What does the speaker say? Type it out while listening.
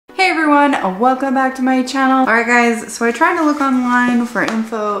everyone, welcome back to my channel. Alright guys, so I tried to look online for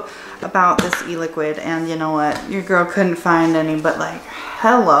info about this e-liquid and you know what, your girl couldn't find any, but like,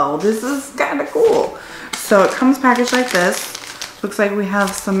 hello, this is kind of cool. So it comes packaged like this. Looks like we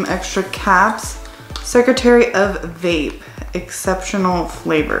have some extra caps. Secretary of Vape, exceptional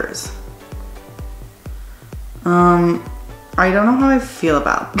flavors. I don't know how I feel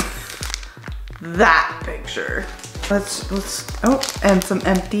about that picture. Oh, and some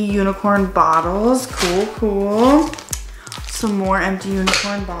empty unicorn bottles. Cool. Some more empty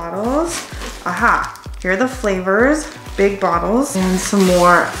unicorn bottles. Aha, here are the flavors. Big bottles. And some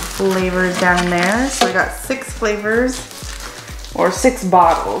more flavors down there. So we got 6 flavors, or 6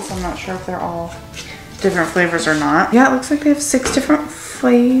 bottles. I'm not sure if they're all different flavors or not. Yeah, it looks like they have 6 different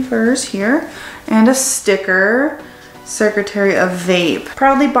flavors here. And a sticker. Secretary of Vape.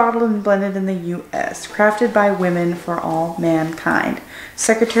 Proudly bottled and blended in the US. Crafted by women for all mankind.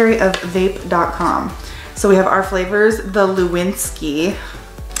 Secretaryofvape.com. So we have our flavors, the Lewinsky,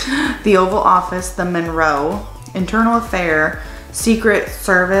 the Oval Office, the Monroe, Internal Affair, Secret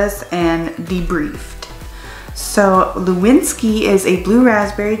Service, and Debriefed. So Lewinsky is a blue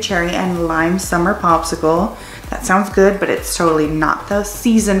raspberry, cherry, and lime summer popsicle. That sounds good, but it's totally not the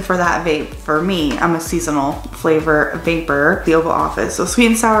season for that vape. For me, I'm a seasonal flavor vapor. The Oval Office. So sweet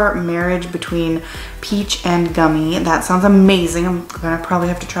and sour marriage between peach and gummy. That sounds amazing. I'm gonna probably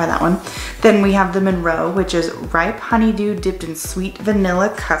have to try that one. Then we have the Monroe, which is ripe honeydew dipped in sweet vanilla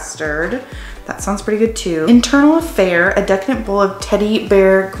custard. That sounds pretty good too. Internal Affair, a decadent bowl of teddy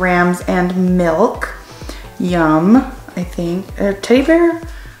bear grams and milk. Yum, I think. Teddy bear?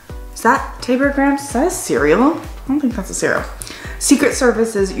 Is that teddy bear grams? Is that a cereal? I don't think that's a cereal. Secret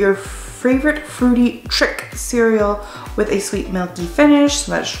Service is your favorite fruity trick cereal with a sweet milky finish,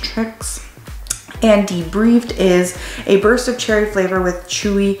 so that's Trix. And Debriefed is a burst of cherry flavor with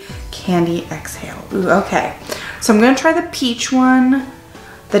chewy candy exhale. Ooh, okay. So I'm gonna try the peach one,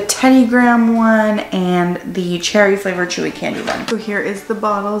 the teddy gram one, and the cherry flavored chewy candy one. So here is the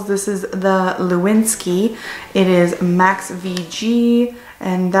bottles. This is the Lewinsky. It is Max VG,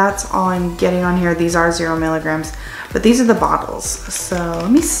 and that's all I'm getting on here. These are 0 milligrams, but these are the bottles. So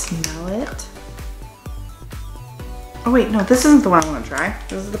let me smell it. Oh wait, no, this isn't the one I want to try.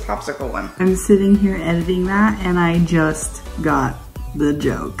 This is the popsicle one. I'm sitting here editing that and I just got the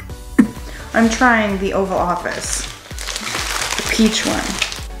joke. I'm trying the Oval Office, the peach one.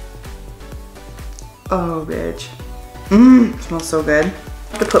 Oh, bitch. It smells so good. I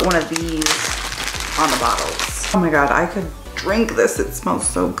have to put one of these on the bottles. Oh my God, I could drink this. It smells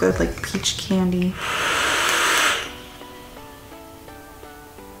so good, like peach candy.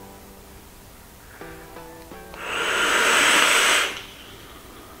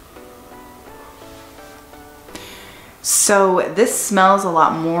 So this smells a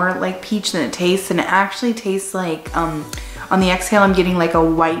lot more like peach than it tastes, and it actually tastes like, on the exhale, I'm getting like a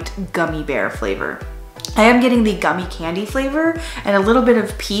white gummy bear flavor. I am getting the gummy candy flavor and a little bit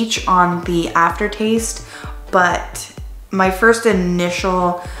of peach on the aftertaste, but my first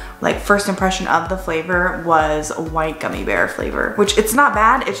initial, like first impression of the flavor was a white gummy bear flavor, which it's not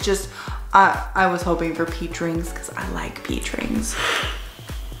bad. It's just, I was hoping for peach rings because I like peach rings.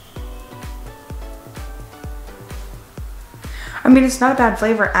 I mean, it's not a bad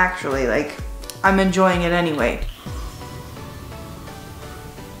flavor actually. Like, I'm enjoying it anyway.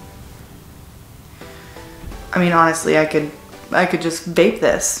 I mean, honestly, I could just vape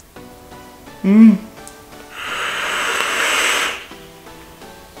this.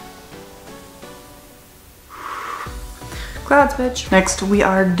 Clouds, bitch. Next, we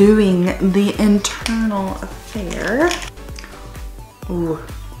are doing the Internal Affair. Ooh.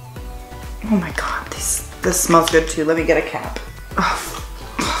 Oh my God, this smells good too. Let me get a cap.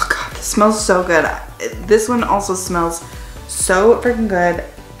 Oh God, this smells so good. This one also smells so freaking good.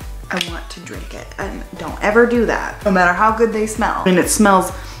 I want to drink it, and don't ever do that, no matter how good they smell. I mean, it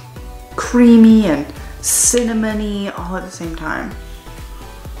smells creamy and cinnamony all at the same time.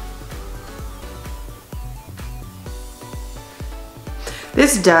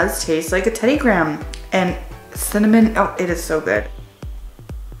 This does taste like a Teddy Graham and cinnamon. Oh, it is so good.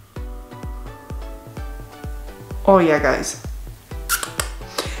 Oh yeah, guys.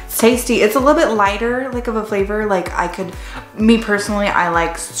 It's tasty. It's a little bit lighter, like of a flavor. Like me personally, I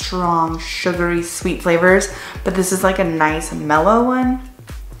like strong, sugary, sweet flavors, but this is like a nice mellow one.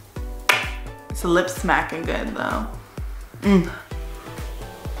 It's lip smacking good though. Now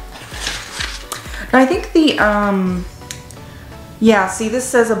I think the, yeah, see, this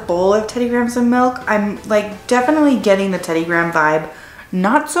says a bowl of Teddy Grahams and milk. I'm like definitely getting the Teddy Graham vibe.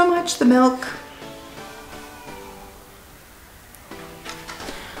 Not so much the milk.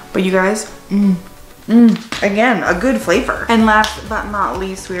 But you guys, again, a good flavor. And last but not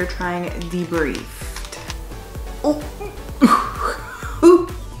least, we are trying Debriefed. Oh.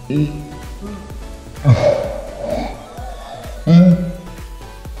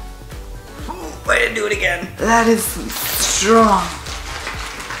 Way to do it again. That is strong.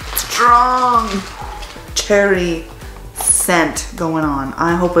 Strong cherry scent going on.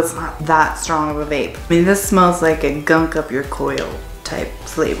 I hope it's not that strong of a vape. I mean, this smells like a gunk up your coil type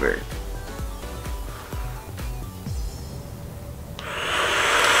flavor.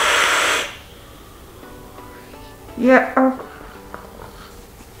 Yeah.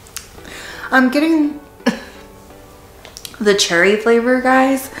 I'm getting the cherry flavor,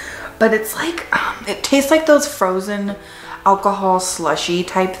 guys, but it's like, it tastes like those frozen alcohol slushy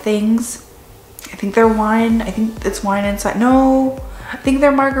type things. I think they're wine. I think it's wine inside. No, I think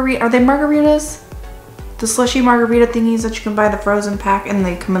they're margarita. Are they margaritas? The slushy margarita thingies that you can buy the frozen pack, and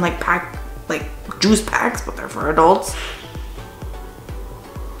they come in like juice packs, but they're for adults.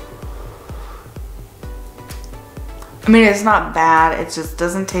 I mean, it's not bad. It just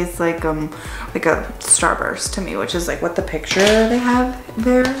doesn't taste like a Starburst to me, which is like what the picture they have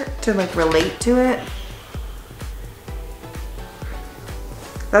there to like relate to it.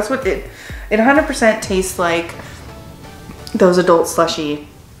 That's what it 100% tastes like, those adult slushy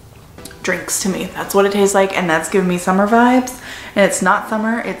drinks to me. That's what it tastes like, and that's giving me summer vibes. And it's not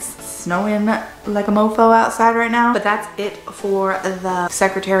summer, it's snowing like a mofo outside right now. But that's it for the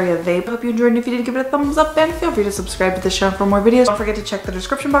Secretary of Vape. Hope you enjoyed, and if you did, give it a thumbs up, and feel free to subscribe to the channel for more videos. Don't forget to check the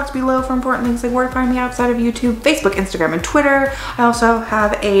description box below for important links like where to find me outside of YouTube, Facebook, Instagram, and Twitter. I also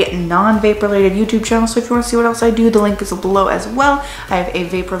have a non-vape related YouTube channel, so if you want to see what else I do, the link is below as well. I have a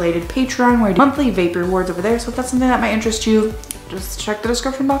vape related Patreon where I do monthly vape rewards over there, so if that's something that might interest you, just check the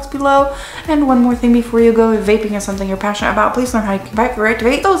description box below. And one more thing before you go, if vaping is something you're passionate about, please learn how you can vape for right to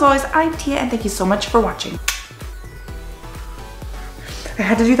vape. So as always, I'm Tia, and thank you so much for watching. I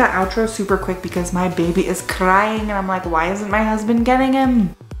had to do that outro super quick because my baby is crying, and I'm like, why isn't my husband getting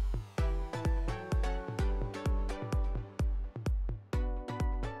him?